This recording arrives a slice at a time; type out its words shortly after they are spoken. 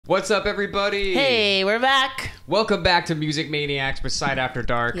What's up, everybody? Hey, we're back. Welcome back to Music Maniacs with Side After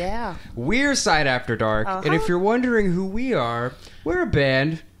Dark. Yeah. We're Side After Dark, and if you're wondering who we are, we're a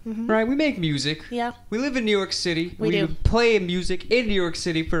band, right? We make music. Yeah. We live in New York City. We do. Play music in New York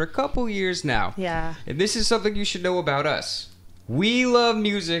City for a couple years now. Yeah. And this is something you should know about us. We love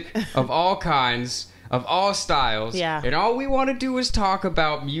music of all kinds, of all styles. Yeah. And all we want to do is talk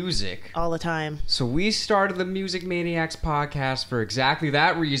about music. All the time. So we started the Music Maniacs podcast for exactly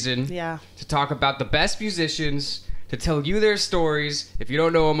that reason. Yeah. To talk about the best musicians, to tell you their stories, if you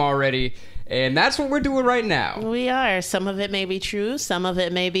don't know them already. And that's what we're doing right now. We are. Some of it may be true. Some of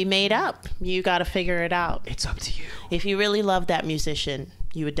it may be made up. You got to figure it out. It's up to you. If you really love that musician,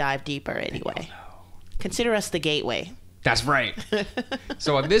 you would dive deeper anyway. Consider us the gateway. That's right.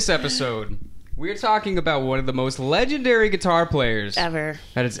 So on this episode, we're talking about one of the most legendary guitar players Ever.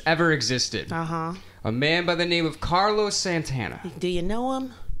 that has ever existed. Uh-huh. A man by the name of Carlos Santana. Do you know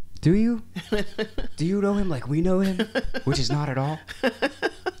him? Do you? Do you know him like we know him? Which is not at all.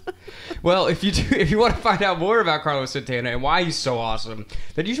 Well, if you do, if you want to find out more about Carlos Santana and why he's so awesome,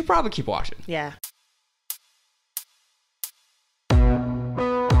 then you should probably keep watching. Yeah.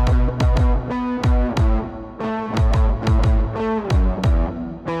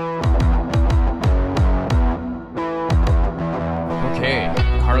 Okay,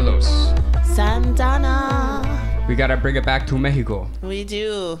 Carlos. Santana. We gotta bring it back to Mexico. We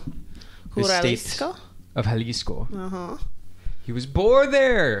do. The state Jalisco? of Jalisco. Uh-huh. He was born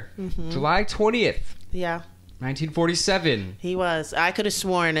there, July 20th, Yeah. 1947. He was. I could have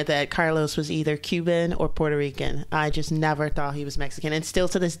sworn that Carlos was either Cuban or Puerto Rican. I just never thought he was Mexican. And still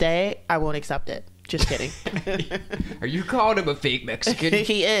to this day, I won't accept it. Just kidding. Are you calling him a fake Mexican?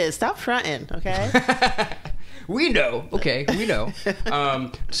 He is. Stop fronting, okay? We know. Okay, we know.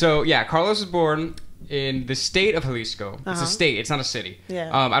 So, yeah, Carlos was born in the state of Jalisco. It's a state. It's not a city. Yeah.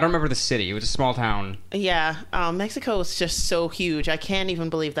 I don't remember the city. It was a small town. Yeah. Mexico is just so huge. I can't even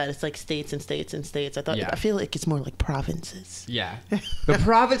believe that it's like states and states and states. I feel like it's more like provinces. Yeah. The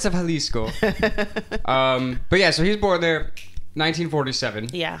province of Jalisco. But yeah, so he was born there 1947.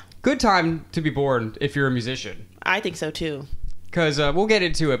 Yeah. Good time to be born if you're a musician. I think so too. Because we'll get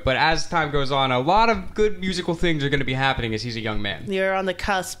into it, but as time goes on, a lot of good musical things are going to be happening as he's a young man. You're on the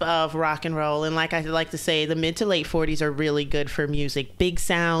cusp of rock and roll, and like I like to say, the mid to late 40s are really good for music. Big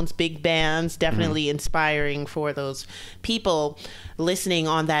sounds, big bands, definitely inspiring for those people listening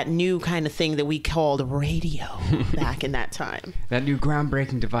on that new kind of thing that we called radio back in that time. That new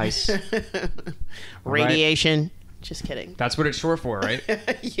groundbreaking device. Radiation. Right? Just kidding. That's what it's short for, right?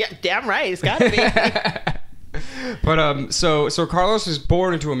 Yeah, damn right. It's got to be. But so Carlos was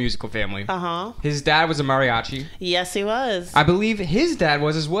born into a musical family. His dad was a mariachi. Yes, he was. I believe his dad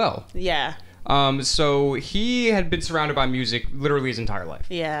was as well. Yeah. So he had been surrounded by music literally his entire life.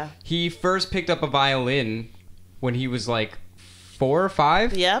 Yeah. He first picked up a violin when he was like 4 or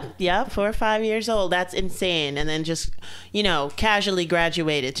 5. Yep. 4 or 5 years old. That's insane. And then just, casually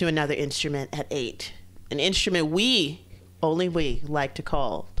graduated to another instrument at 8. An instrument only we like to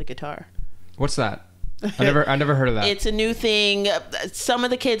call the guitar. What's that? I never heard of that. It's a new thing. Some of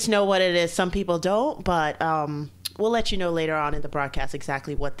the kids know what it is. Some people don't. But we'll let you know later on in the broadcast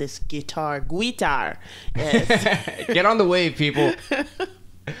exactly what this guitar is. Get on the wave, people.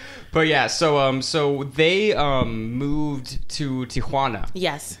 But yeah, so they moved to Tijuana.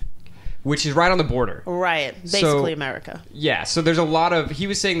 Yes. Which is right on the border. Right. Basically America. Yeah. So there's he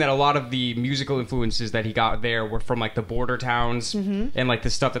was saying that a lot of the musical influences that he got there were from like the border towns and like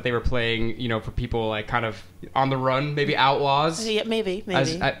the stuff that they were playing, for people like kind of on the run, maybe outlaws. Yeah, maybe.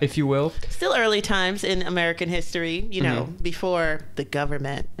 If you will. Still early times in American history, before the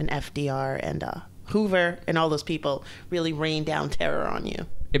government and FDR and Hoover and all those people really rained down terror on you.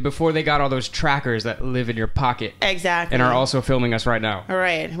 Before they got all those trackers that live in your pocket. Exactly. And are also filming us right now.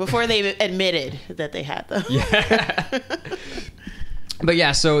 Right. Before they admitted that they had them. Yeah. But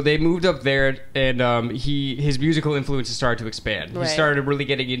yeah, so they moved up there, and his musical influences started to expand. Right. He started really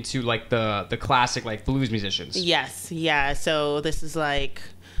getting into like the classic like blues musicians. Yes. Yeah. So this is like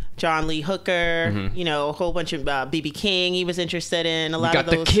John Lee Hooker, a whole bunch of B.B. King he was interested in. A lot of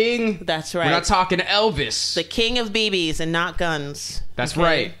those. The King. That's right. We're not talking Elvis. The King of BBs and not guns. That's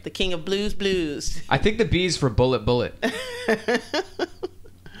right. The King of blues. I think the B's for Bullet. Bullet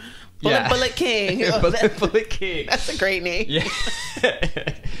King. Bullet King. That's a great name. Yeah.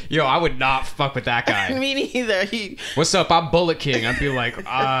 Yo, I would not fuck with that guy. Me neither. What's up? I'm Bullet King. I'd be like,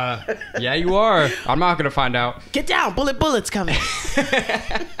 yeah, you are. I'm not gonna find out. Get down. Bullet's coming.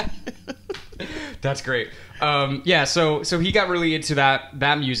 That's great. Yeah, so he got really into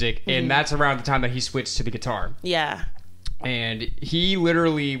that music, and that's around the time that he switched to the guitar. Yeah. And he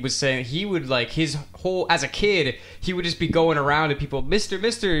literally was saying he would like his whole, as a kid, he would just be going around to people, Mister,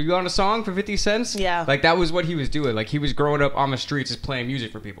 you on a song for 50 cents? Yeah. Like that was what he was doing. Like he was growing up on the streets just playing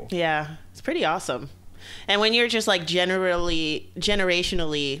music for people. Yeah. It's pretty awesome. And when you're just like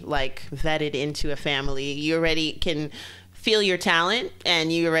generationally like vetted into a family, you already can feel your talent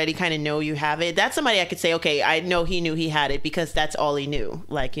and you already kind of know you have it. That's somebody I could say, okay, I know he knew he had it because that's all he knew.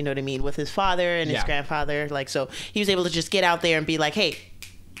 Like, you know what I mean? With his father and his grandfather. Like, so he was able to just get out there and be like, hey,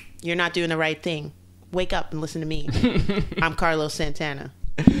 you're not doing the right thing. Wake up and listen to me. I'm Carlos Santana.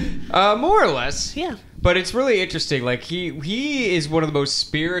 More or less. Yeah. But it's really interesting. Like he is one of the most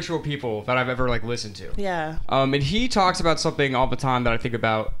spiritual people that I've ever like listened to. Yeah. And he talks about something all the time that I think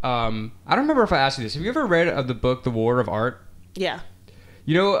about. I don't remember if I asked you this. Have you ever read the book The War of Art? Yeah.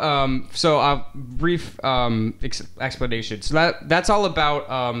 You know, so a brief explanation. So that's all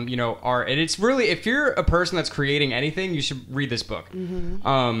about you know, art, and it's really, if you're a person that's creating anything, you should read this book.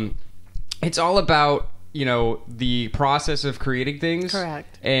 Mm-hmm. It's all about, you know, the process of creating things.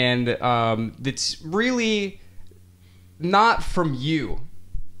 Correct. And it's really not from you.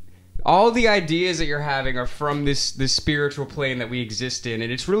 All the ideas that you're having are from this spiritual plane that we exist in,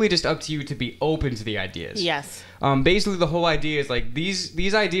 and it's really just up to you to be open to the ideas. Yes. Basically, the whole idea is like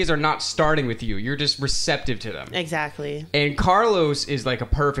these ideas are not starting with you. You're just receptive to them. Exactly. And Carlos is like a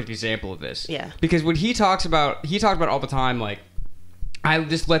perfect example of this. Yeah. Because when he talks about all the time, like, I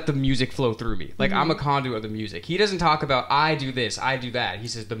just let the music flow through me. Like, I'm a conduit of the music. He doesn't talk about, I do this, I do that. He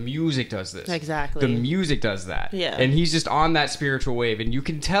says, the music does this. Exactly. The music does that. Yeah. And he's just on that spiritual wave. And you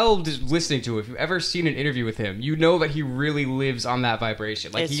can tell just listening to it. If you've ever seen an interview with him, you know that he really lives on that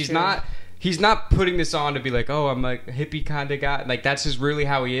vibration. Like, he's not putting this on to be like, oh, I'm like a hippie kind of guy. Like, that's just really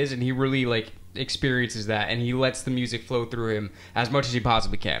how he is. And he really, like, experiences that, and he lets the music flow through him as much as he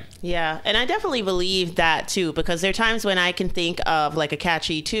possibly can. Yeah, and I definitely believe that too, because there are times when I can think of like a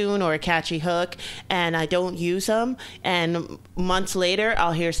catchy tune or a catchy hook and I don't use them, and months later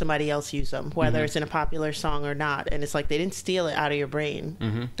I'll hear somebody else use them, whether it's in a popular song or not, and it's like they didn't steal it out of your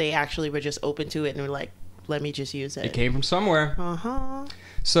brain. They actually were just open to it and were like, let me just use it. It came from somewhere.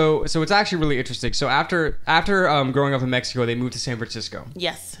 So it's actually really interesting. So after growing up in Mexico, they moved to San Francisco.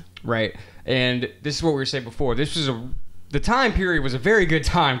 Yes. Right. And this is what we were saying before. This was the time period was a very good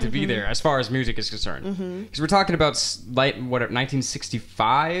time to be there as far as music is concerned. Because we're talking about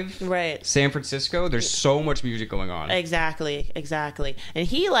 1965? Right. San Francisco. There's so much music going on. Exactly. And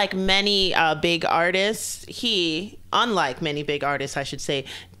he, like many big artists, unlike many big artists, I should say,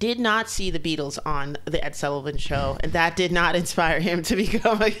 did not see the Beatles on the Ed Sullivan Show, and that did not inspire him to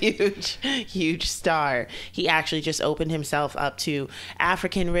become a huge star. He actually just opened himself up to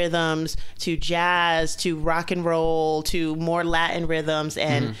African rhythms, to jazz, to rock and roll, to more Latin rhythms,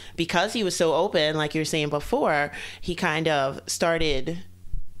 and because he was so open, like you were saying before, he kind of started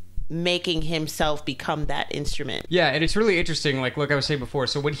making himself become that instrument. Yeah, and it's really interesting, like I was saying before.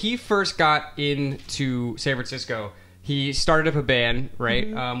 So when he first got into San Francisco, he started up a band, right,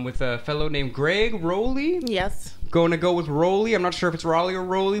 with a fellow named Greg Rowley. Yes. Going to go with Rowley. I'm not sure if it's Raleigh or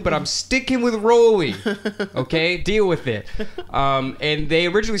Rowley, but I'm sticking with Rowley. Okay? Deal with it. And they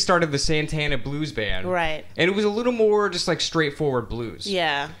originally started the Santana Blues Band. Right. And it was a little more just like straightforward blues.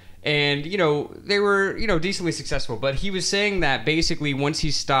 Yeah. And, you know, they were, you know, decently successful. But he was saying that basically once he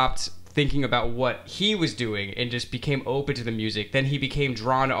stopped thinking about what he was doing and just became open to the music, then he became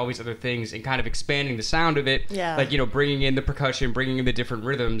drawn to all these other things and kind of expanding the sound of it. Yeah. Like, you know, bringing in the percussion, bringing in the different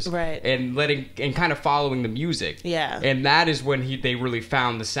rhythms. Right. And kind of following the music. Yeah. And that is when they really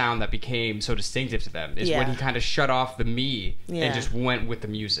found the sound that became so distinctive to them. Is when he kind of shut off the me and just went with the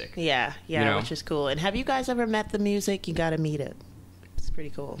music. Yeah, you know? Which is cool. And have you guys ever met the music? You gotta meet it. It's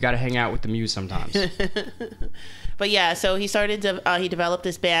pretty cool. You gotta hang out with the muse sometimes. But yeah, so he he developed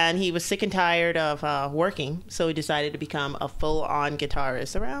this band. He was sick and tired of working, so he decided to become a full-on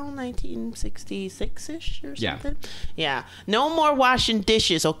guitarist around 1966-ish or something. Yeah. No more washing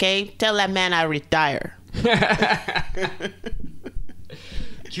dishes, okay? Tell that man I retire.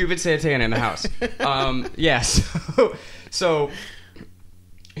 Cuban Santana in the house. So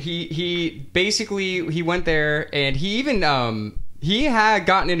he basically went there, and he even he had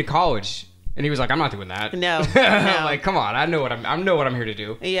gotten into college. And he was like, I'm not doing that. No. Like, come on, I know what I'm here to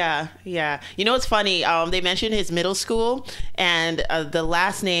do. Yeah. You know what's funny? They mentioned his middle school, and the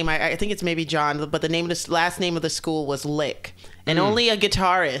last name, I think it's maybe John, but the last name of the school was Lick. And only a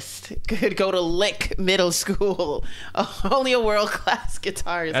guitarist could go to Lick Middle School. Only a world-class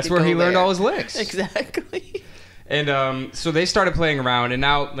guitarist. That's where he learned all his licks. Exactly. And so they started playing around, and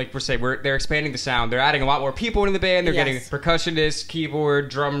now, like we're saying, they're expanding the sound. They're adding a lot more people into the band. They're getting percussionists, keyboard,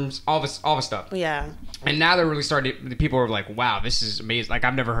 drums, all this stuff. Yeah. And now they're really starting. People are like, "Wow, this is amazing! Like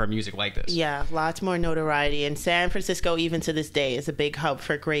I've never heard music like this." Yeah, lots more notoriety, and San Francisco, even to this day, is a big hub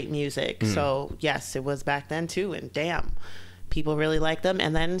for great music. So yes, it was back then too, and damn, people really liked them.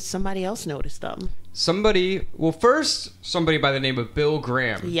 And then somebody else noticed them. Somebody by the name of Bill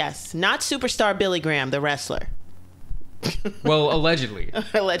Graham. Yes, not superstar Billy Graham, the wrestler. Well, allegedly.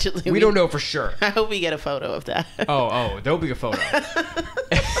 Allegedly, we don't know for sure. I hope we get a photo of that. Oh, there'll be a photo.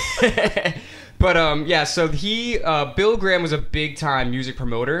 But yeah, so Bill Graham was a big time music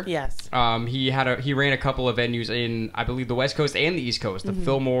promoter. Yes. He ran a couple of venues in, I believe, the West Coast and the East Coast, the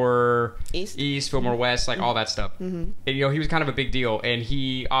Fillmore East, Fillmore West, like all that stuff. And he was kind of a big deal, and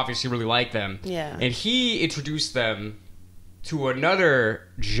he obviously really liked them. Yeah. And he introduced them to another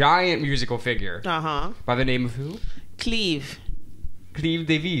giant musical figure by the name of who? Cleve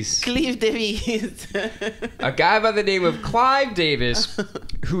Davis. Cleve Davis. A guy by the name of Clive Davis,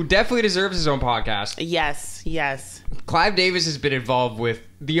 who definitely deserves his own podcast. Yes. Clive Davis has been involved with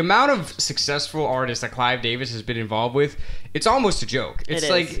the amount of successful artists that Clive Davis has been involved with. It's almost a joke. It's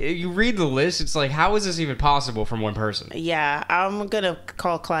like you read the list. It's like, how is this even possible from one person? Yeah, I'm gonna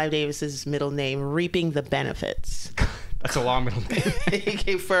call Clive Davis's middle name "Reaping the Benefits." That's a long middle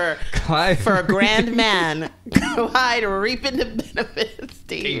name. for a grand man, Clyde reaping the benefits.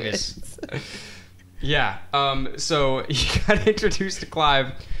 Davis. Yeah. So he got introduced to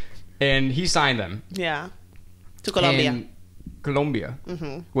Clive, and he signed them. Yeah. To Colombia. Colombia.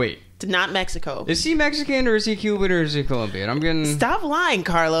 Wait. To not Mexico. Is he Mexican or is he Cuban or is he Colombian? I'm getting. Stop lying,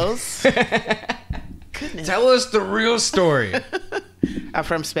 Carlos. Goodness. Tell us the real story. I'm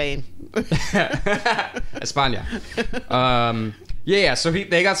from Spain. España. Yeah. So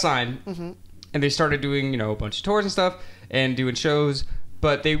they got signed, and they started doing a bunch of tours and stuff, and doing shows,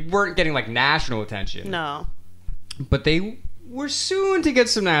 but they weren't getting like national attention. No. But they were soon to get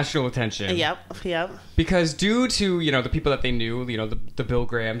some national attention. Yep. Because due to the people that they knew, the Bill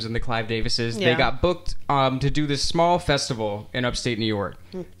Grahams and the Clive Davises, they got booked to do this small festival in upstate New York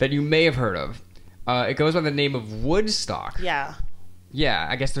that you may have heard of. It goes by the name of Woodstock. Yeah. Yeah,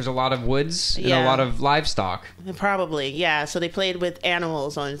 I guess there's a lot of woods and a lot of livestock. Probably, yeah. So they played with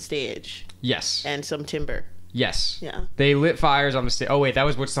animals on stage. Yes. And some timber. Yes. Yeah. They lit fires on the stage. Oh, wait, that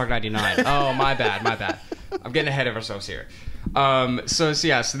was Woodstock 99. Oh, my bad. I'm getting ahead of ourselves here. So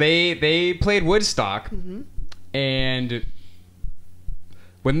they played Woodstock, and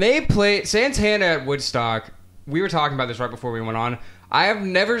when they played Santana at Woodstock, we were talking about this right before we went on. I have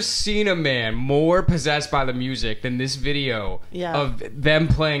never seen a man more possessed by the music than this video of them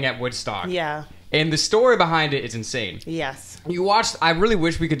playing at Woodstock. Yeah. And the story behind it is insane. Yes. You watched. I really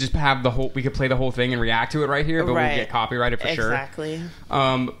wish we could just have we could play the whole thing and react to it right here, but we'll get copyrighted for sure. Exactly.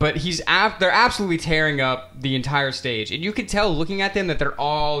 But they're absolutely tearing up the entire stage, and you could tell looking at them that they're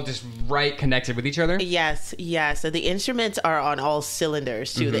all just connected with each other. Yes. So the instruments are on all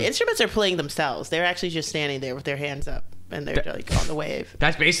cylinders too. The instruments are playing themselves. They're actually just standing there with their hands up. And they're like on the wave.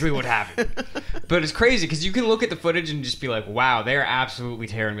 That's basically what happened. But it's crazy because you can look at the footage and just be like, wow, they're absolutely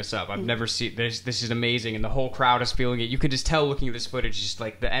tearing this up. I've never seen this. This is amazing. And the whole crowd is feeling it. You can just tell looking at this footage, just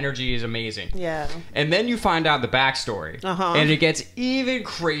like the energy is amazing. Yeah. And then you find out the backstory. And it gets even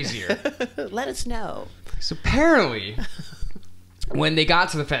crazier. Let us know. So apparently, when they got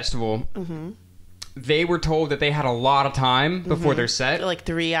to the festival, they were told that they had a lot of time before their set. Like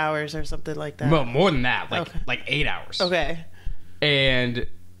 3 hours or something like that. Well, more than that. Like 8 hours. Okay. And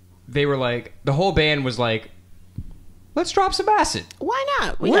they were like, the whole band was like, let's drop some acid. Why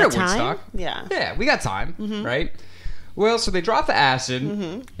not? We're got at time. Woodstock. Yeah, we got time, right? Well, so they drop the acid,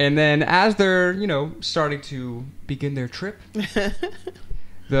 and then as they're, starting to begin their trip,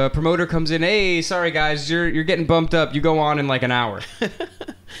 the promoter comes in, hey, sorry guys, you're getting bumped up. You go on in like an hour.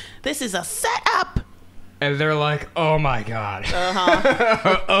 This is a setup. And they're like, oh my God.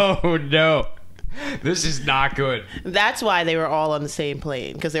 Oh no. This is not good. That's why they were all on the same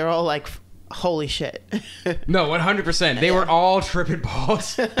plane. Because they were all like, holy shit. No, 100%. They were all tripping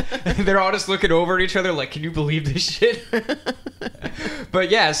balls. They're all just looking over at each other like, can you believe this shit? But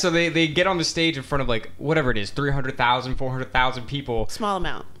yeah, so they get on the stage in front of like, whatever it is, 300,000, 400,000 people. Small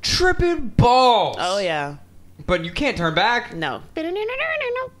amount. Tripping balls. Oh yeah. But you can't turn back. No.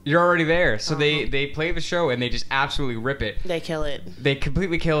 You're already there. So they play the show and they just absolutely rip it. They kill it. They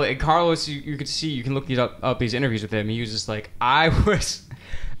completely kill it. And Carlos, you can see, you can look up these interviews with him. He was just like, I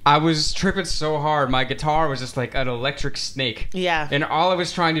was tripping so hard. My guitar was just like an electric snake. Yeah. And all I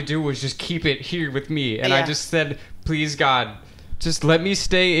was trying to do was just keep it here with me. And I just said, please God, just let me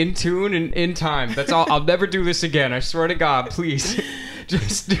stay in tune and in time. That's all. I'll never do this again. I swear to God, please.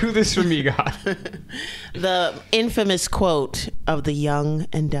 Just do this for me, God. The infamous quote of the young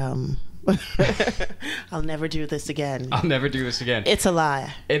and dumb. I'll never do this again. I'll never do this again. It's a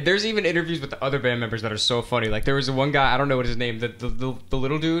lie. And there's even interviews with the other band members that are so funny. Like there was one guy, I don't know what his name, the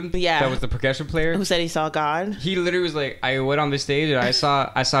little dude. Yeah. That was the percussion player. Who said he saw God? He literally was like, I went on the stage and I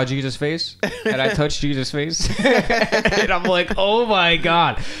saw Jesus' face and I touched Jesus' face. And I'm like, oh my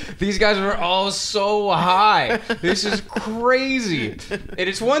God. These guys were all so high. This is crazy. And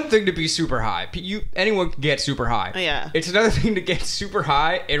it's one thing to be super high. Anyone can get super high. Yeah. It's another thing to get super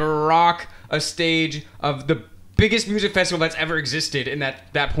high and rock a stage of the biggest music festival that's ever existed in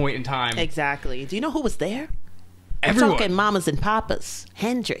that point in time. Exactly. Do you know who was there? Everyone. I'm talking mamas and papas.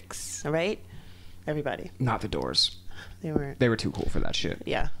 Hendrix, all right? Everybody. Not the Doors. They were too cool for that shit.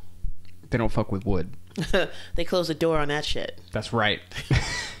 Yeah. They don't fuck with wood. They closed the door on that shit. That's right.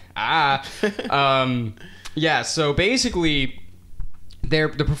 Yeah, so basically the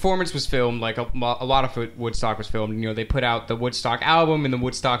performance was filmed, like a lot of Woodstock was filmed. You know, they put out the Woodstock album and the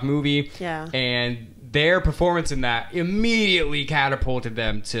Woodstock movie. Yeah. And their performance in that immediately catapulted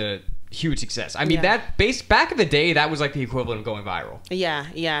them to huge success. I mean, back in the day, that was like the equivalent of going viral.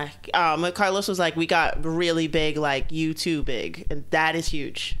 Yeah. Carlos was like, we got really big, like you too big. And that is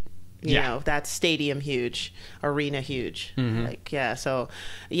huge. You know, that's stadium huge, arena huge. Mm-hmm. Like, yeah. So,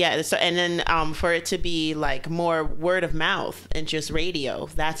 yeah. So, and then for it to be like more word of mouth and just radio,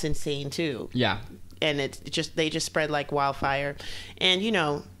 that's insane too. Yeah. And they just spread like wildfire. And, you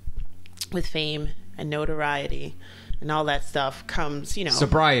know, with fame and notoriety and all that stuff comes, you know,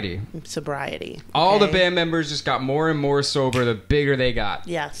 sobriety. All the band members just got more and more sober the bigger they got.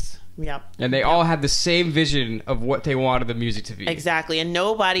 Yes. Yep. And they all had the same vision of what they wanted the music to be. Exactly. And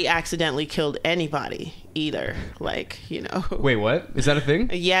nobody accidentally killed anybody either. Like, you know. Wait, what? Is that a thing?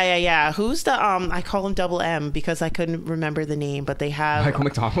 Yeah. Who's the I call him Double M because I couldn't remember the name, but they have Michael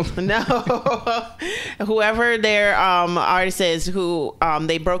McDonald. No. Whoever their artist is who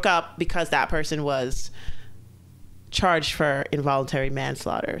they broke up because that person was charged for involuntary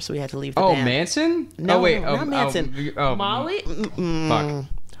manslaughter. So we had to leave the band. Manson? No, wait, not Manson. Molly? Fuck.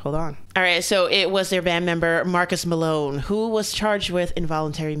 Hold on. All right, so it was their band member, Marcus Malone, who was charged with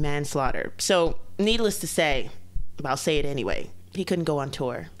involuntary manslaughter. So, needless to say, I'll say it anyway, he couldn't go on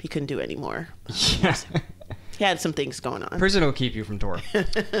tour. He couldn't do any more. Yeah. He had some things going on. Prison will keep you from tour.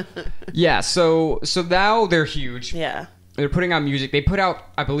 Yeah, so now they're huge. Yeah. They're putting out music. They put out,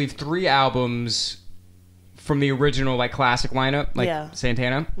 I believe, 3 albums from the original, like, classic lineup, like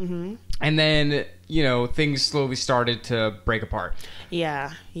Santana. Mm-hmm. And then, you know, things slowly started to break apart.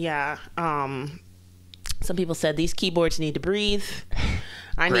 Yeah. Some people said these keyboards need to breathe.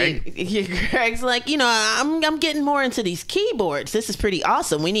 Greg's like, you know, I'm getting more into these keyboards. This is pretty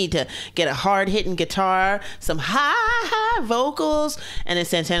awesome. We need to get a hard hitting guitar, some high vocals. And then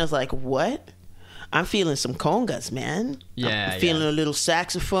Santana's like, what? I'm feeling some congas, man. I'm feeling a little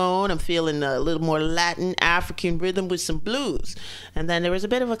saxophone. I'm feeling a little more Latin African rhythm with some blues. And then there was a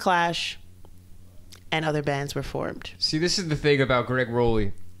bit of a clash, and other bands were formed. See, this is the thing about Greg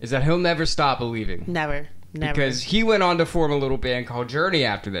Rowley, is that he'll never stop believing. Never. Because he went on to form a little band called Journey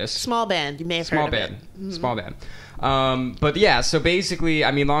after this. Small band. You may have heard of it. Mm-hmm. Small band. But yeah, so basically,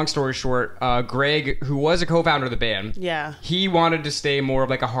 I mean, long story short, Greg, who was a co-founder of the band, he wanted to stay more of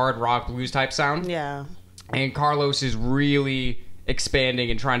like a hard rock blues type sound. Yeah. And Carlos is really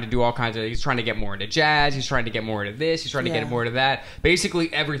expanding and trying to do all kinds of, he's trying to get more into jazz, he's trying to get more into this, he's trying to get more into that.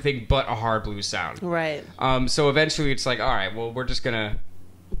 Basically everything but a hard blues sound. Right. So eventually it's like, all right, well, we're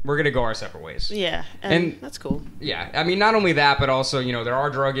gonna go our separate ways. Yeah, and that's cool. Yeah, I mean, not only that, but also, you know, there are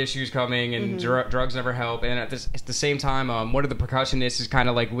drug issues coming, and drugs never help. And at the same time, one of the percussionists is kind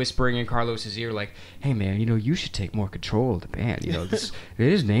of like whispering in Carlos's ear, like, "Hey, man, you know, you should take more control of the band. You know, it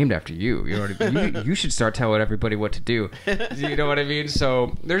is named after you. You know what I mean? You should start telling everybody what to do. You know what I mean?"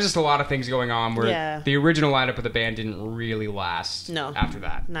 So there's just a lot of things going on where the original lineup of the band didn't really last. No, after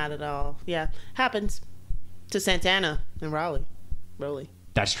that, not at all. Yeah, happens to Santana and Rowley.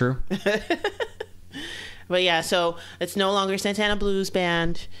 That's true. But yeah, so it's no longer Santana Blues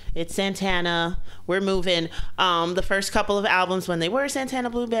Band. It's Santana. We're moving. The first couple of albums when they were Santana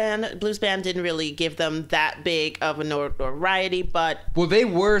Blues Band didn't really give them that big of a notoriety, but... Well, they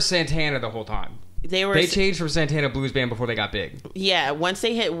were Santana the whole time. They changed from Santana Blues Band before they got big. Yeah, once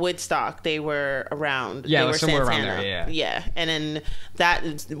they hit Woodstock, they were around. Yeah, they were somewhere Santana. around there, Yeah, and then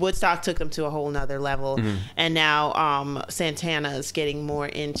that Woodstock took them to a whole nother level. Mm-hmm. And now Santana's getting more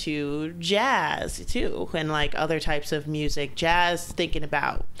into jazz, too, and like other types of music. Jazz, thinking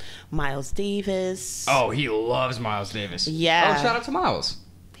about Miles Davis. Oh, he loves Miles Davis. Yeah. Oh, shout out to Miles.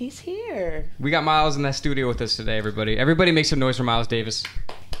 He's here. We got Miles in that studio with us today, everybody. Everybody make some noise for Miles Davis.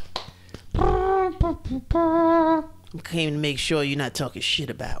 I came to make sure you're not talking shit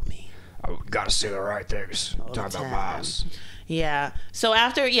about me. gotta say the right things. Talk about Miles. Yeah. So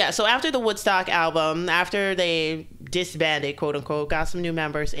after the Woodstock album, after they disbanded, quote unquote, got some new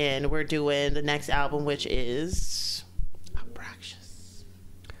members in, we're doing the next album, which is Abraxas.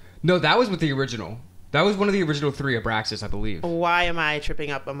 No, that was with the original. That was one of the original 3 Abraxas, I believe. Why am I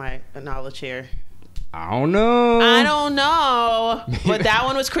tripping up on my knowledge here? I don't know. But that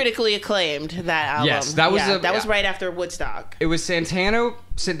one was critically acclaimed, that album. Yes, that was that was right after Woodstock. It was Santana.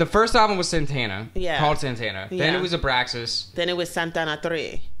 The first album was Santana. Yeah. Called Santana. Then it was Abraxas. Then it was Santana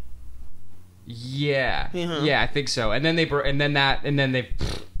 3. Yeah. Mm-hmm. Yeah, I think so. And then they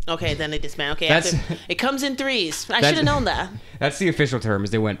Okay, then they disband. Okay, it comes in 3s. I should have known that. That's the official term,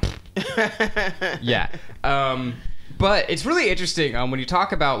 is they went yeah. But it's really interesting when you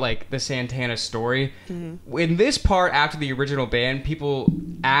talk about like the Santana story. Mm-hmm. In this part, after the original band, people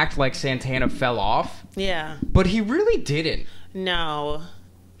act like Santana fell off. Yeah. But he really didn't. No.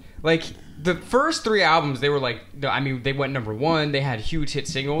 Like the first 3 albums, they were like, I mean, they went number 1. They had huge hit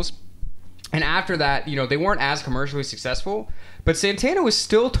singles. And after that, you know, they weren't as commercially successful. But Santana was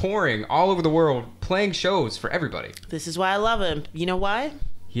still touring all over the world, playing shows for everybody. This is why I love him. You know why?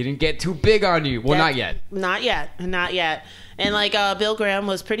 He didn't get too big on you. Well, not yet. Not yet. And like Bill Graham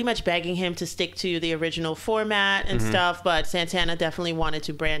was pretty much begging him to stick to the original format and stuff, but Santana definitely wanted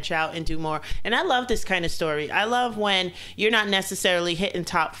to branch out and do more. And I love this kind of story. I love when you're not necessarily hitting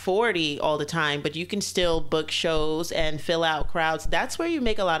top 40 all the time, but you can still book shows and fill out crowds. That's where you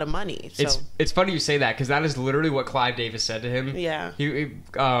make a lot of money. So. It's funny you say that, because that is literally what Clive Davis said to him. Yeah.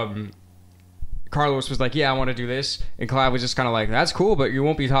 Carlos was like, yeah, I want to do this. And Clive was just kind of like, that's cool, but you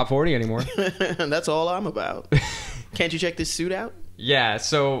won't be top 40 anymore. That's all I'm about. Can't you check this suit out? Yeah,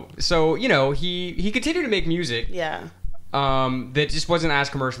 so you know, he continued to make music. Yeah. That just wasn't as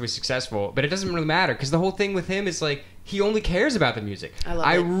commercially successful. But it doesn't really matter, because the whole thing with him is like, he only cares about the music.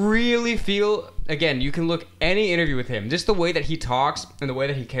 I really feel, again, you can look any interview with him, just the way that he talks and the way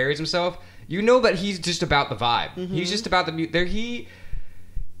that he carries himself, you know that he's just about the vibe. Mm-hmm. He's just about the music.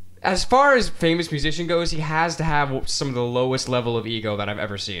 As far as famous musician goes, he has to have some of the lowest level of ego that I've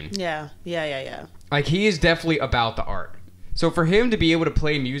ever seen. Yeah. Like, he is definitely about the art. So for him to be able to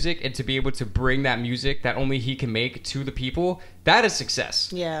play music and to be able to bring that music that only he can make to the people, that is success.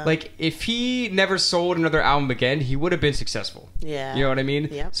 Yeah. Like, if he never sold another album again, he would have been successful. Yeah. You know what I mean?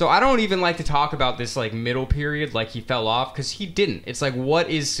 Yep. So I don't even like to talk about this, like, middle period, like he fell off, because he didn't. It's like, what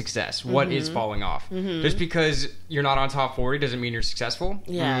is success? What is falling off? Mm-hmm. Just because you're not on top 40 doesn't mean you're successful.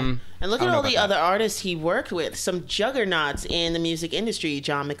 Yeah. And look at all the other artists he worked with. Some juggernauts in the music industry.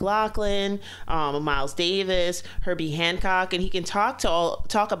 John McLaughlin, Miles Davis, Herbie Hancock. And he can talk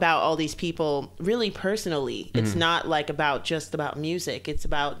about all these people really personally. Mm-hmm. It's not like just about music. It's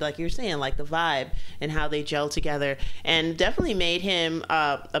about, like you're saying, like the vibe and how they gel together. And definitely made him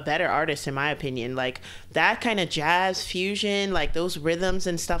a better artist, in my opinion. Like that kind of jazz fusion, like those rhythms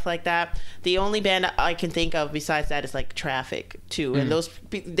and stuff like that. The only band I can think of besides that is like Traffic too. And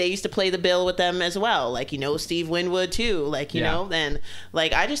they used to play the bill with them as well, like, you know, Steve Winwood too, like, you know. And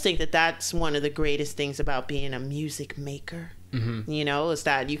like, I just think that that's one of the greatest things about being a music maker. Mm-hmm. You know, is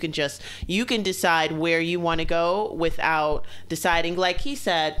that you can decide where you want to go without deciding, like he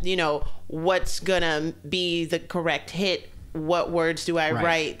said, you know, what's gonna be the correct hit. What words do I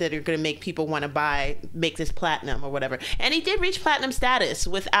write that are going to make people want to make this platinum or whatever. And he did reach platinum status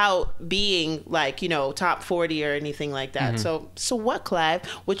without being like, you know, top 40 or anything like that. Mm-hmm. So what, Clive?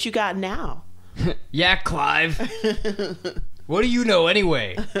 What you got now? Yeah, Clive. What do you know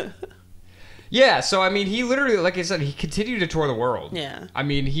anyway? Yeah, so I mean, he literally, like I said, he continued to tour the world. Yeah. I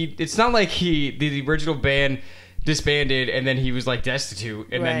mean, it's not like the original band disbanded and then he was like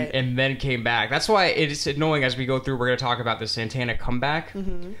destitute and then came back. That's why it's annoying as we go through. We're going to talk about the Santana comeback.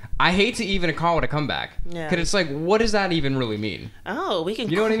 Mm-hmm. I hate to even call it a comeback, because it's like, what does that even really mean? Oh, we can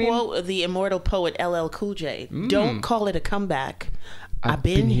quote the immortal poet LL Cool J. Don't call it a comeback. I've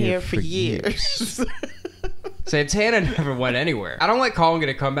been here for years. Santana never went anywhere. I don't like calling it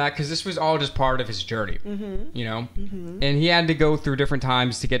a comeback, because this was all just part of his journey, you know? Mm-hmm. And he had to go through different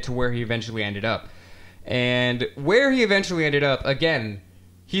times to get to where he eventually ended up. And where he eventually ended up, again,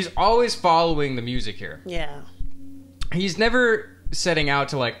 he's always following the music here. Yeah. He's never setting out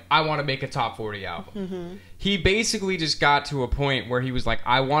to, like, I want to make a top 40 album. Mm-hmm. He basically just got to a point where he was like,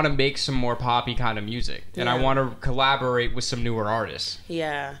 I want to make some more poppy kind of music. And I want to collaborate with some newer artists.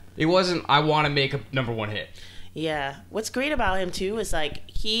 Yeah. It wasn't, I want to make a #1 hit. Yeah. What's great about him too is like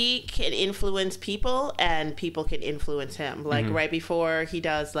he can influence people and people can influence him. Like right before he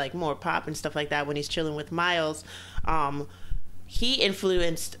does like more pop and stuff like that, when he's chilling with Miles, he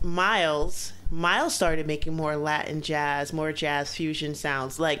influenced Miles. Miles started making more Latin jazz, more jazz fusion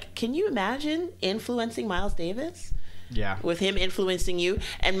sounds. Like, can you imagine influencing Miles Davis? Yeah. With him influencing you.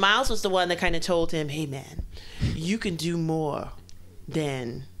 And Miles was the one that kind of told him, hey, man, you can do more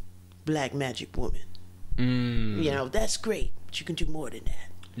than Black Magic Woman. You know, that's great, but you can do more than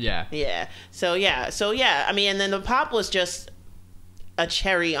that. Yeah. Yeah. So, yeah. I mean, and then the pop was just a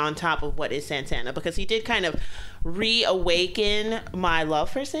cherry on top of what is Santana, because he did kind of reawaken my love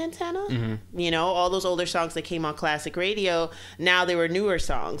for Santana. You know, all those older songs that came on classic radio, now they were newer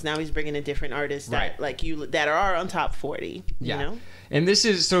songs. Now he's bringing in different artists that that are on top 40. You know? And this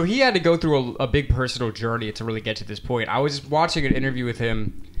is, so he had to go through a big personal journey to really get to this point. I was watching an interview with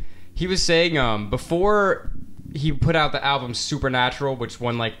him. He was saying before he put out the album Supernatural, which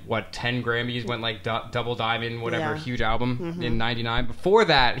won 10 Grammys, went double diamond, whatever, huge album in '99. Before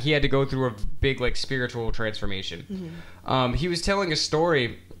that, he had to go through a big spiritual transformation. He was telling a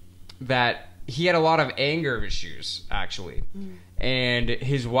story that he had a lot of anger issues, actually, and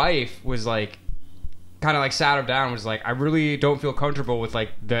his wife was kind of sat him down and was like, I really don't feel comfortable with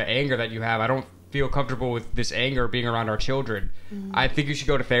the anger that you have. I don't feel comfortable with this anger being around our children. I think you should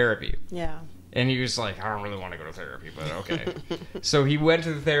go to therapy. Yeah. And he was like, I don't really want to go to therapy, but okay. So he went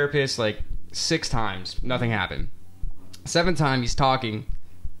to the therapist 6 times. Nothing happened. 7th time, he's talking.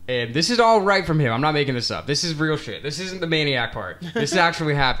 And this is all right from him. I'm not making this up. This is real shit. This isn't the maniac part. This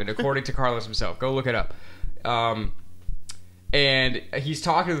actually happened, according to Carlos himself. Go look it up. And he's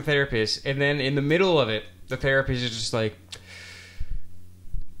talking to the therapist. And then in the middle of it, the therapist is just like,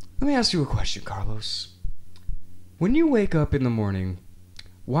 let me ask you a question, Carlos. When you wake up in the morning,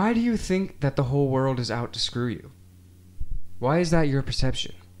 why do you think that the whole world is out to screw you? Why is that your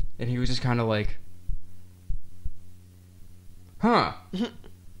perception? And he was just kind of like, huh.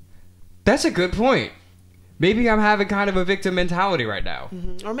 That's a good point. Maybe I'm having kind of a victim mentality right now.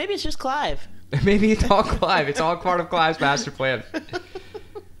 Or maybe it's just Clive. Maybe it's all Clive. It's all part of Clive's master plan.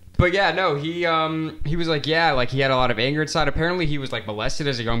 But yeah, no, he was like, yeah, he had a lot of anger inside. Apparently he was molested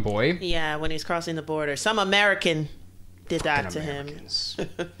as a young boy. Yeah, when he was crossing the border. Some American did that to him.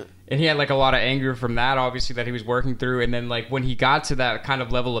 And he had a lot of anger from that, obviously, that he was working through. And then when he got to that kind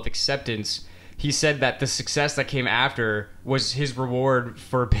of level of acceptance, he said that the success that came after was his reward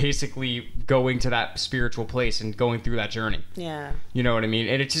for basically going to that spiritual place and going through that journey. Yeah. You know what I mean?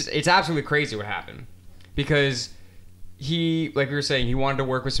 And it's absolutely crazy what happened, because he, like we were saying, he wanted to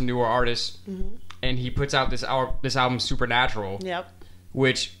work with some newer artists, and he puts out this album Supernatural. Yep.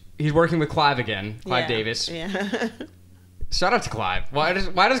 Which he's working with Clive again, Clive Davis. Yeah. Shout out to Clive. Why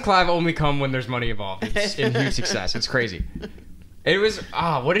does Clive only come when there's money involved? It's in huge success. It's crazy. It was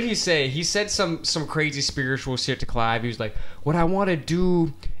what did he say? He said some crazy spiritual shit to Clive. He was like, "What I want to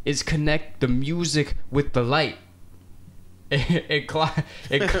do is connect the music with the light." And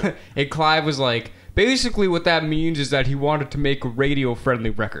Clive was like, basically what that means is that he wanted to make a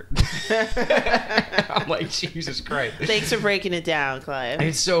radio-friendly record. I'm like, Jesus Christ. Thanks for breaking it down, Clive.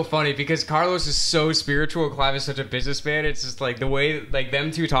 It's so funny because Carlos is so spiritual and Clive is such a businessman. It's just the way,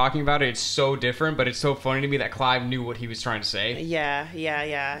 them two talking about it, it's so different, but it's so funny to me that Clive knew what he was trying to say.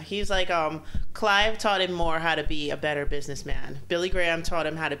 Yeah. He's like, Clive taught him more how to be a better businessman. Billy Graham taught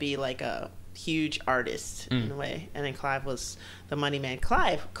him how to be a huge artist in a way, and then Clive was the money man.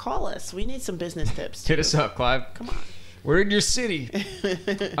 Clive, call us. We need some business tips too. Hit us up, Clive. Come on, we're in your city.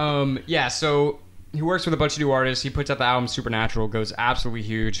 Yeah, so he works with a bunch of new artists. He puts out the album Supernatural, goes absolutely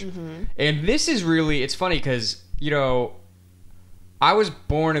huge. And this is really, it's funny because I was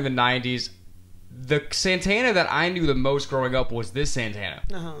born in the 90s. The Santana that I knew the most growing up was this Santana.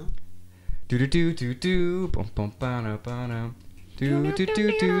 Do do do do do bum bum ba ba.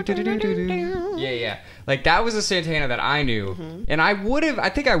 Yeah. That was the Santana that I knew. And I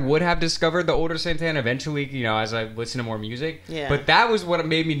think I would have discovered the older Santana eventually, as I listened to more music. Yeah. But that was what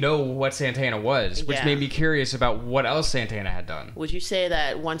made me know what Santana was, which made me curious about what else Santana had done. Would you say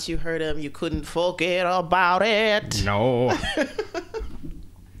that once you heard him, you couldn't forget about it? No.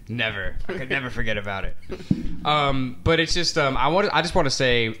 Never. I could never forget about it. But it's just, I just want to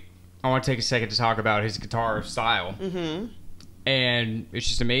say, I want to take a second to talk about his guitar style. And it's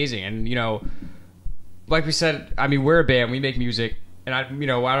just amazing. And like we said, I mean, we're a band, we make music, and I'm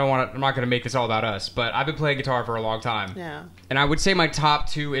not going to make this all about us, but I've been playing guitar for a long time. Yeah. And I would say my top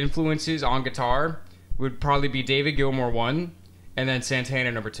 2 influences on guitar would probably be David Gilmour 1 and then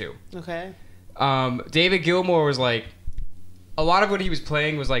Santana number 2. Okay. David Gilmour was a lot of what he was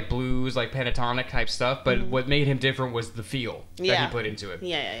playing was blues, pentatonic type stuff, but what made him different was the feel that he put into it.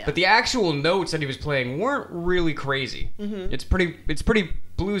 Yeah. But the actual notes that he was playing weren't really crazy. It's pretty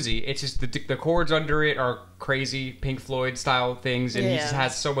bluesy. It's just the chords under it are crazy Pink Floyd style things, and he just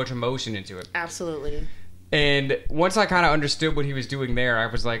has so much emotion into it. Absolutely. And once I kind of understood what he was doing there, I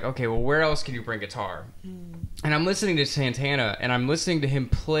was like, okay, well, where else can you bring guitar? And I'm listening to Santana, and I'm listening to him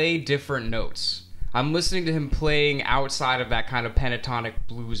play different notes. I'm listening to him playing outside of that kind of pentatonic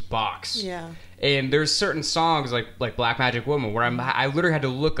blues box. Yeah. And there's certain songs like Black Magic Woman where I literally had to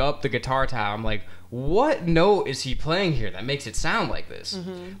look up the guitar tab. I'm like, what note is he playing here that makes it sound like this?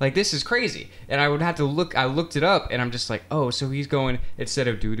 Like, this is crazy. And I would have to look. I looked it up, and I'm just like, oh, so he's going, instead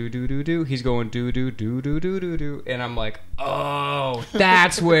of do do do do do, he's going do do do do do do do. And I'm like, oh,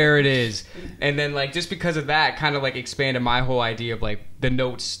 that's where it is. And then, like, just because of that, kind of like expanded my whole idea of like the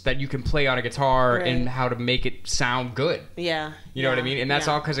notes that you can play on a guitar and how to make it sound good. Yeah. You know what I mean? And that's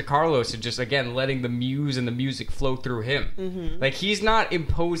all because of Carlos, and just, again, letting the muse and the music flow through him. Like, he's not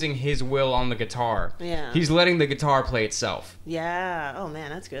imposing his will on the guitar. Yeah. He's letting the guitar play itself. Yeah. Oh, man,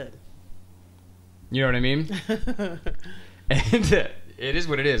 that's good. You know what I mean? And it is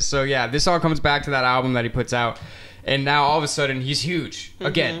what it is. So, yeah, this all comes back to that album that he puts out. And now, all of a sudden, he's huge.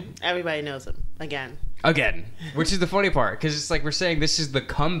 Again. Everybody knows him. Again. Which is the funny part. Because it's like we're saying this is the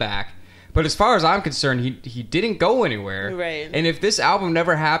comeback. But as far as I'm concerned, he didn't go anywhere. Right. And if this album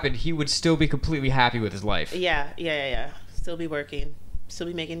never happened, he would still be completely happy with his life. Yeah. Still be working. Still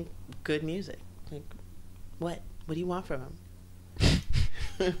be making good music. Like, what? What do you want from him?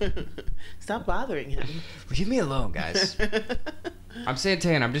 Stop bothering him. Leave me alone, guys. I'm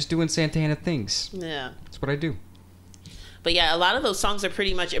Santana. I'm just doing Santana things. Yeah. That's what I do. But yeah, a lot of those songs are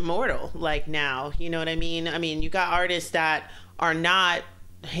pretty much immortal, like, now. You know what I mean? I mean, you got artists that are not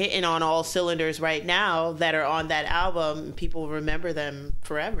hitting on all cylinders right now that are on that album. People remember them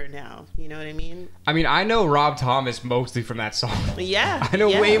forever now. You know what I mean? I mean, I know Rob Thomas mostly from that song. Yeah. I know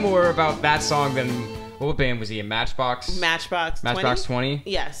way more about that song than... What band was he in? Matchbox 20?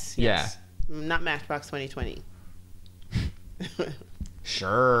 Yes. Yeah. Not Matchbox 2020.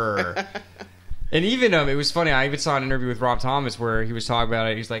 Sure. And even it was funny, I even saw an interview with Rob Thomas where he was talking about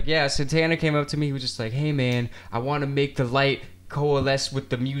it. He's like, yeah, Santana came up to me. He was just like, hey, man, I want to make the light coalesce with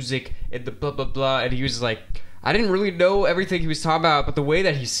the music and the blah, blah, blah. And he was like, I didn't really know everything he was talking about, but the way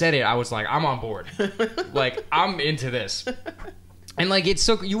that he said it, I was like, I'm on board. Like, I'm into this. And, like, it's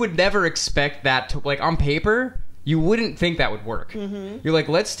so... You would never expect that to... Like, on paper, you wouldn't think that would work. You're like,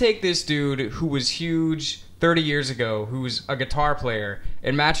 let's take this dude who was huge 30 years ago, who's a guitar player,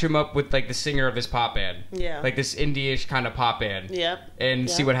 and match him up with, like, the singer of this pop band. Yeah. Like, this indie-ish kind of pop band. Yep. And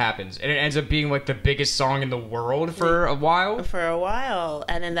see what happens. And it ends up being, like, the biggest song in the world for a while. For a while.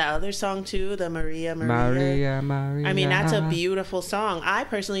 And then that other song, too, the Maria. I mean, that's a beautiful song. I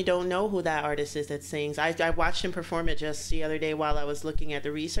personally don't know who that artist is that sings. I watched him perform it just the other day while I was looking at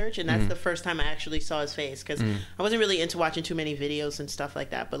the research, and that's the first time I actually saw his face, because I wasn't really into watching too many videos and stuff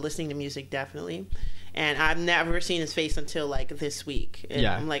like that, but listening to music, definitely. And I've never seen his face until, like, this week. And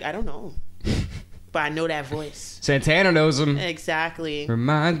I'm like, I don't know. But I know that voice. Santana knows him. Exactly.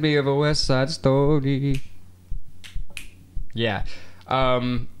 Reminds me of a West Side Story. Yeah.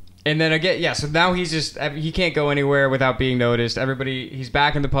 And then again, so now he's just... He can't go anywhere without being noticed. He's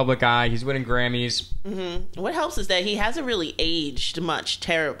back in the public eye. He's winning Grammys. What helps is that he hasn't really aged much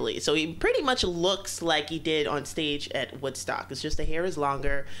terribly. So he pretty much looks like he did on stage at Woodstock. It's just the hair is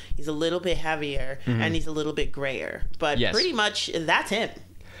longer. He's a little bit heavier. And he's a little bit grayer. But pretty much that's him.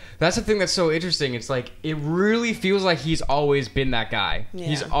 That's the thing that's so interesting. It's like, it really feels like he's always been that guy. Yeah.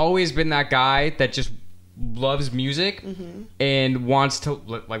 He's always been that guy that just loves music and wants to,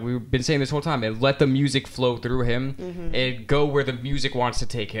 like we've been saying this whole time, and let the music flow through him and go where the music wants to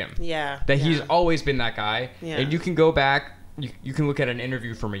take him. That he's always been that guy. And you can go back, you can look at an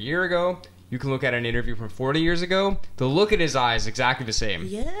interview from a year ago, you can look at an interview from 40 years ago. The look in his eyes is exactly the same.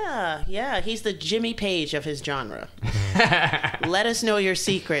 Yeah. He's the Jimmy Page of his genre. Let us know your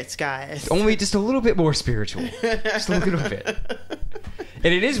secrets, guys. Only just a little bit more spiritual. Just a little bit.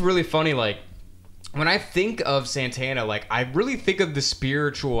 And it is really funny, like, when I think of Santana, like, I really think of the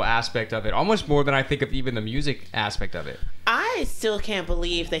spiritual aspect of it, almost more than I think of even the music aspect of it. I still can't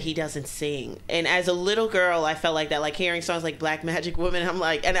believe that he doesn't sing. And as a little girl, I felt like that, like hearing songs like Black Magic Woman, I'm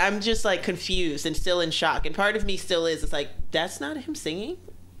like, and I'm just like confused and still in shock. And part of me still is, it's like, that's not him singing?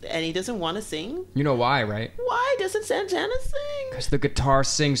 And he doesn't want to sing? You know why, right? Why doesn't Santana sing? Because the guitar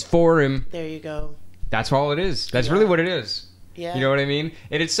sings for him. There you go. That's all it is. That's really what it is. Yeah. You know what I mean?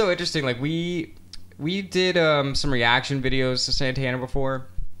 And it's so interesting. Like, we did some reaction videos to Santana before,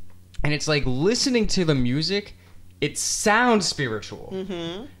 and it's like listening to the music, it sounds spiritual.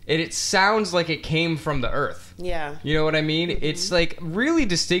 And it sounds like it came from the earth. You know what I mean? It's like really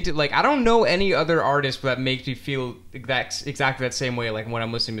distinctive. Like, I don't know any other artist that makes me feel exactly that same way, like when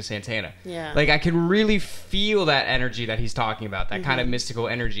I'm listening to Santana. Yeah. Like I can really feel that energy that he's talking about, that kind of mystical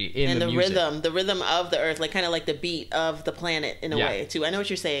energy in the music. And the rhythm of the earth, like kind of like the beat of the planet in a way too. I know what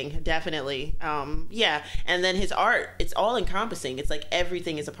you're saying, definitely. Yeah, and then his art, it's all encompassing. It's like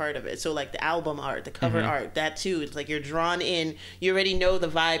everything is a part of it. So like the album art, the cover art, that too. It's like you're drawn in. You already know the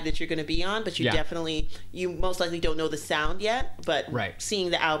vibe that you're going to be on, but you most likely don't know the sound yet. But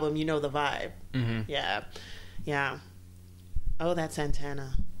seeing the album, you know the vibe. Yeah. Yeah. Oh, that's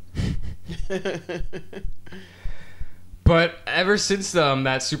Santana. But ever since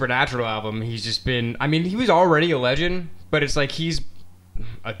that Supernatural album, he's just been... I mean, he was already a legend, but it's like he's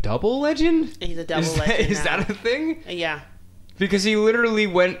a double legend? He's a double legend Is that a thing? Yeah. Because he literally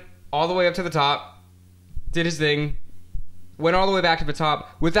went all the way up to the top, did his thing, went all the way back to the top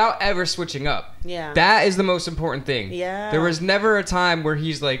without ever switching up. Yeah. That is the most important thing. Yeah. There was never a time where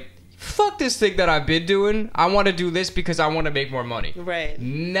he's like, fuck this thing that I've been doing. I want to do this because I want to make more money. Right.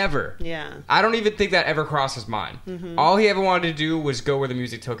 Never. Yeah. I don't even think that ever crossed his mind. All he ever wanted to do was go where the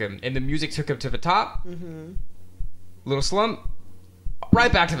music took him. And the music took him to the top. Little slump.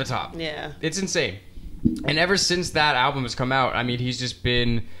 Right back to the top. Yeah. It's insane. And ever since that album has come out, I mean, he's just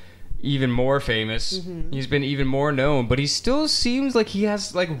been even more famous. He's been even more known, but he still seems like he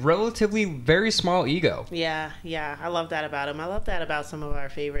has like relatively very small ego. Yeah, I love that about him. I love that about some of our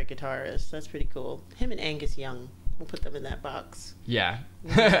favorite guitarists. That's pretty cool. Him and Angus Young, we'll put them in that box. Yeah.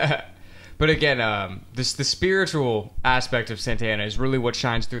 But again, the spiritual aspect of Santana is really what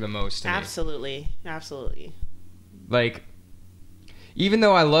shines through the most to me. Absolutely. Like, even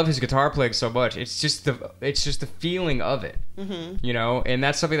though I love his guitar playing so much, it's just the feeling of it, you know, and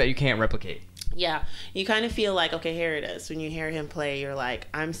that's something that you can't replicate. Yeah, you kind of feel like, okay, here it is. When you hear him play, you're like,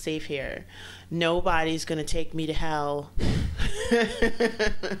 I'm safe here. Nobody's gonna take me to hell.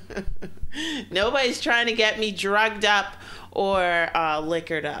 Nobody's trying to get me drugged up or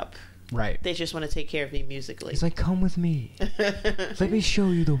liquored up. Right. They just want to take care of me musically. He's like, come with me. Let me show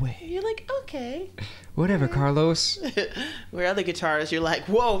you the way. You're like, okay. Whatever, Carlos. Where other guitarists, you're like,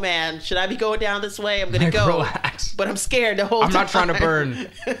 whoa, man, should I be going down this way? I'm going to go. Relax. But I'm scared the whole time. I'm not trying to burn.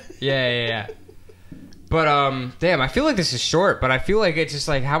 Yeah. But, damn, I feel like this is short, but I feel like it's just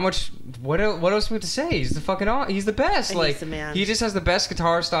like, how much, what else do we have to say? He's the fucking, he's the best. Like, he's the man. He just has the best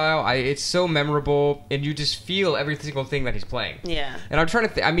guitar style. It's so memorable, and you just feel every single thing that he's playing. Yeah. And I'm trying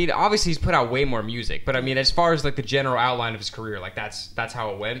to I mean, obviously he's put out way more music, but I mean, as far as like the general outline of his career, like that's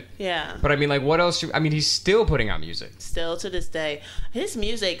how it went. Yeah. But I mean, like, what else, I mean, he's still putting out music. Still to this day. His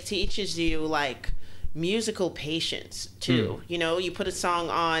music teaches you, like, musical patience too. You know, you put a song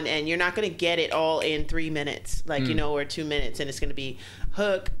on and you're not going to get it all in 3 minutes, like, you know, or 2 minutes, and it's going to be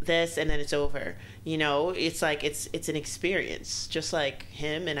hook, this, and then it's over. You know, it's like it's an experience, just like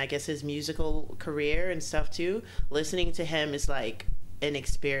him, and I guess his musical career and stuff too. Listening to him is like an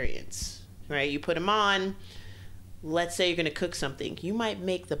experience, right? You put him on, let's say you're going to cook something, you might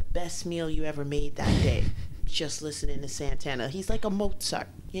make the best meal you ever made that day just listening to Santana. He's like a Mozart,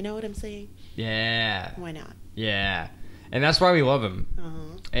 you know what I'm saying? Yeah. Why not? Yeah. And that's why we love him.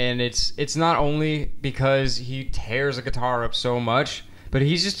 And it's not only because he tears a guitar up so much, but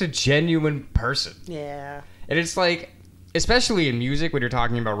he's just a genuine person. Yeah. And it's like, especially in music, when you're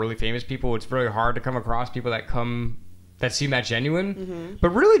talking about really famous people, it's really hard to come across people that seem that genuine. But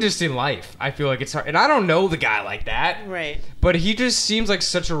really just in life, I feel like it's hard. And I don't know the guy like that. Right. But he just seems like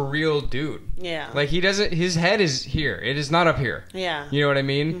such a real dude. Yeah. Like his head is here. It is not up here. Yeah. You know what I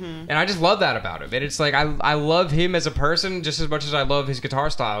mean? And I just love that about him. And it's like, I love him as a person just as much as I love his guitar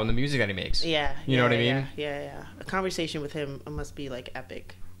style and the music that he makes. Yeah. You know what I mean? Yeah. A conversation with him must be like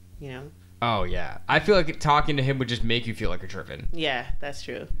epic, you know? Oh, yeah. I feel like talking to him would just make you feel like you're tripping. Yeah, that's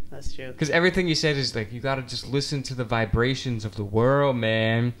true. Because everything he said is like, you got to just listen to the vibrations of the world,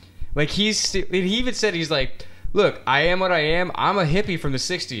 man. Like, he even said, he's like, look, I am what I am. I'm a hippie from the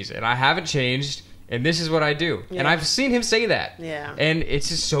 60s, and I haven't changed, and this is what I do. Yeah. And I've seen him say that. Yeah. And it's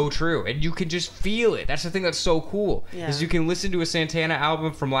just so true. And you can just feel it. That's the thing that's so cool. Yeah. Is you can listen to a Santana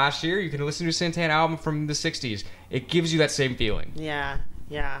album from last year. You can listen to a Santana album from the 60s. It gives you that same feeling. Yeah.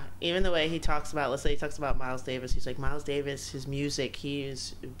 Yeah, even the way he talks about, let's say he talks about Miles Davis, he's like, Miles Davis, his music,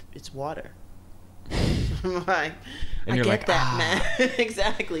 it's water. I'm like, I get like, that, man.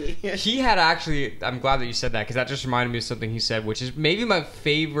 Exactly. He had actually, I'm glad that you said that, because that just reminded me of something he said, which is maybe my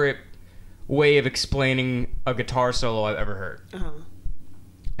favorite way of explaining a guitar solo I've ever heard.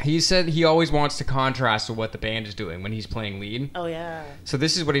 He said he always wants to contrast with what the band is doing when he's playing lead. Oh, yeah. So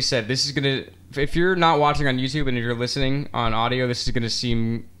this is what he said. This is going to... If you're not watching on YouTube and if you're listening on audio, this isn't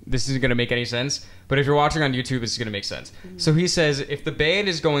going to make any sense. But if you're watching on YouTube, this is going to make sense. So he says, if the band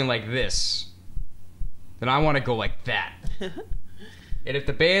is going like this, then I want to go like that. And if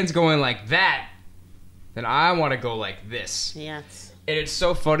the band's going like that, then I want to go like this. Yes. And it's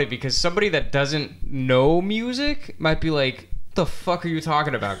so funny because somebody that doesn't know music might be like, what the fuck are you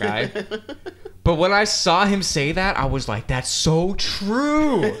talking about, guy? But when I saw him say that, I was like, that's so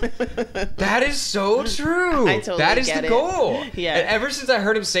true. That is so true. I totally that is get the it. goal. Yeah. And ever since I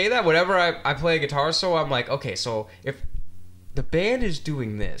heard him say that, whenever I play a guitar solo, I'm like, okay, so if the band is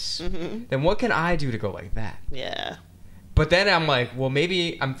doing this, then what can I do to go like that? Yeah. But then I'm like, well,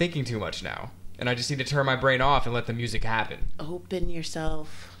 maybe I'm thinking too much now. And I just need to turn my brain off and let the music happen. Open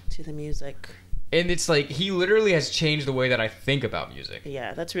yourself to the music. And it's like, he literally has changed the way that I think about music.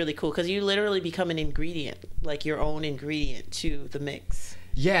 Yeah, that's really cool because you literally become an ingredient, like your own ingredient to the mix.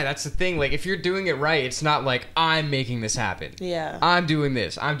 Yeah, that's the thing. Like, if you're doing it right, it's not like, I'm making this happen. Yeah. I'm doing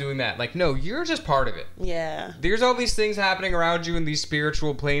this. I'm doing that. Like, no, you're just part of it. Yeah. There's all these things happening around you in these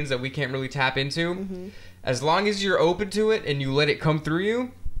spiritual planes that we can't really tap into. As long as you're open to it and you let it come through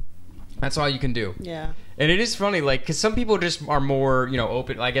you, that's all you can do. Yeah. And it is funny, like, because some people just are more, you know,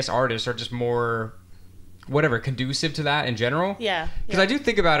 open. I guess artists are just more, whatever, conducive to that in general. Yeah. Because I do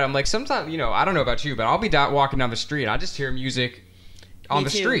think about it. I'm like, sometimes, you know, I don't know about you, but I'll be walking down the street and I just hear music on Me the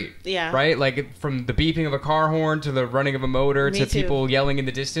too. street. Yeah. Right? Like, from the beeping of a car horn to the running of a motor Me to too. people yelling in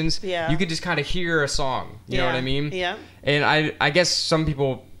the distance. Yeah. You could just kind of hear a song. You know what I mean? Yeah. And I guess some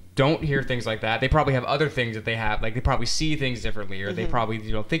people don't hear things like that. They probably have other things that they have. Like, they probably see things differently, or they probably,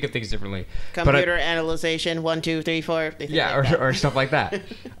 you know, think of things differently. Computer analyzation, 1, 2, 3, 4. They think like that. or stuff like that.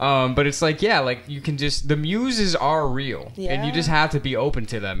 But it's like, yeah, like, you can just, the muses are real, and you just have to be open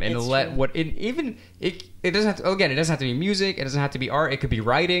to them and It's let true. what it doesn't have to, again, it doesn't have to be music, it doesn't have to be art, it could be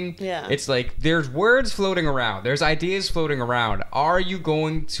writing. Yeah. It's like, there's words floating around, there's ideas floating around. Are you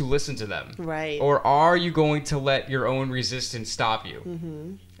going to listen to them? Right. Or are you going to let your own resistance stop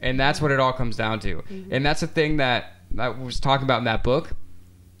you? And that's what it all comes down to. And that's the thing that I was talking about in that book,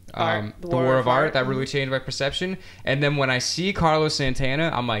 Art, The War of Art, that really changed my perception. And then when I see Carlos Santana,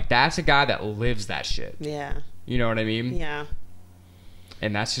 I'm like, that's a guy that lives that shit. Yeah. You know what I mean? Yeah.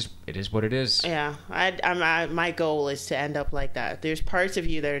 And that's just, it is what it is. Yeah. My goal is to end up like that. There's parts of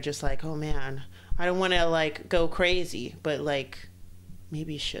you that are just like, oh man, I don't want to like go crazy, but like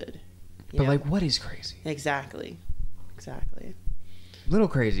maybe you should. You But know? like, what is crazy? Exactly. Little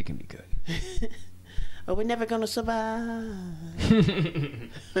crazy can be good. Oh, we're never gonna survive. And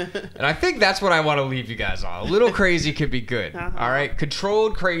I think that's what I want to leave you guys on. A little crazy could be good. All right?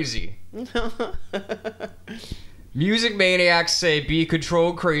 Controlled crazy. Music maniacs say be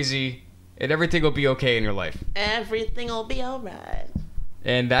controlled crazy and everything will be okay in your life. Everything will be all right.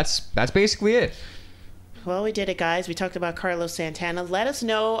 And that's basically it. Well, we did it, guys. We talked about Carlos Santana. Let us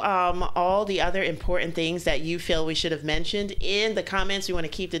know all the other important things that you feel we should have mentioned in the comments. We want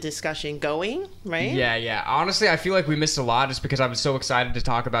to keep the discussion going, right? Yeah. Honestly, I feel like we missed a lot just because I was so excited to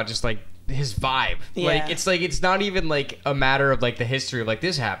talk about just like his vibe. Yeah. Like it's not even like a matter of like the history of like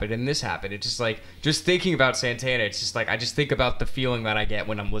this happened and this happened. It's just like just thinking about Santana. It's just like I just think about the feeling that I get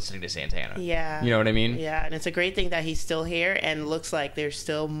when I'm listening to Santana. Yeah. You know what I mean? Yeah, and it's a great thing that he's still here and looks like there's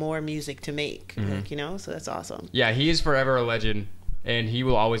still more music to make. Like, you know, so that's awesome. Yeah, he is forever a legend. And he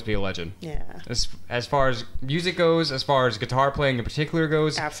will always be a legend. Yeah. As far as music goes, as far as guitar playing in particular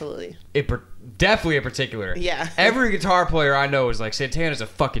goes, Absolutely. Definitely in particular. Yeah. Every guitar player I know is like, Santana's a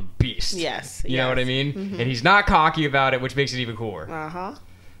fucking beast. Yes. You know what I mean? And he's not cocky about it, which makes it even cooler. Uh-huh.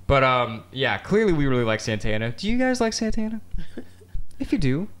 But yeah, clearly we really like Santana. Do you guys like Santana? If you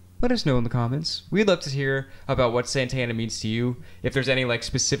do, let us know in the comments. We'd love to hear about what Santana means to you. If there's any like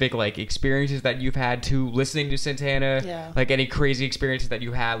specific like experiences that you've had to listening to Santana, Yeah. like any crazy experiences that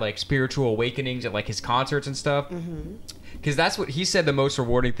you had, like spiritual awakenings at like his concerts and stuff. Because that's what he said. The most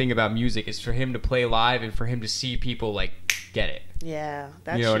rewarding thing about music is for him to play live and for him to see people like get it. Yeah.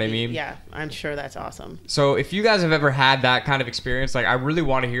 That You know what should I be- mean? Yeah, I'm sure that's awesome. So if you guys have ever had that kind of experience, like I really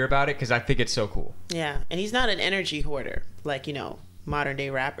want to hear about it because I think it's so cool. Yeah. And he's not an energy hoarder, like, you know, modern day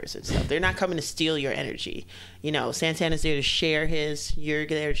rappers and stuff. They're not coming to steal your energy. You know, Santana's there to share his, you're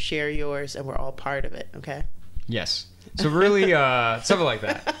there to share yours, and we're all part of it, okay? Yes. So really, something like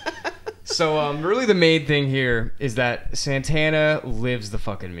that. So really the main thing here is that Santana lives the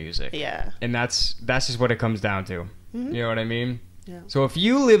fucking music. Yeah. And that's just what it comes down to. You know what I mean? Yeah. So if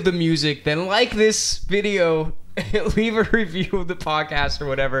you live the music, then like this video, leave a review of the podcast or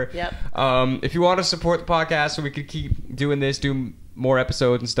whatever. Yep. If you want to support the podcast so we could keep doing this, do more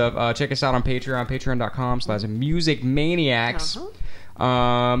episodes and stuff, check us out on Patreon, patreon.com/musicmaniacs.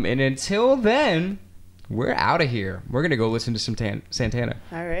 And until then, we're out of here. We're going to go listen to some Santana.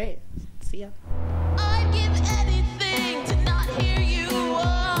 All right. See ya. I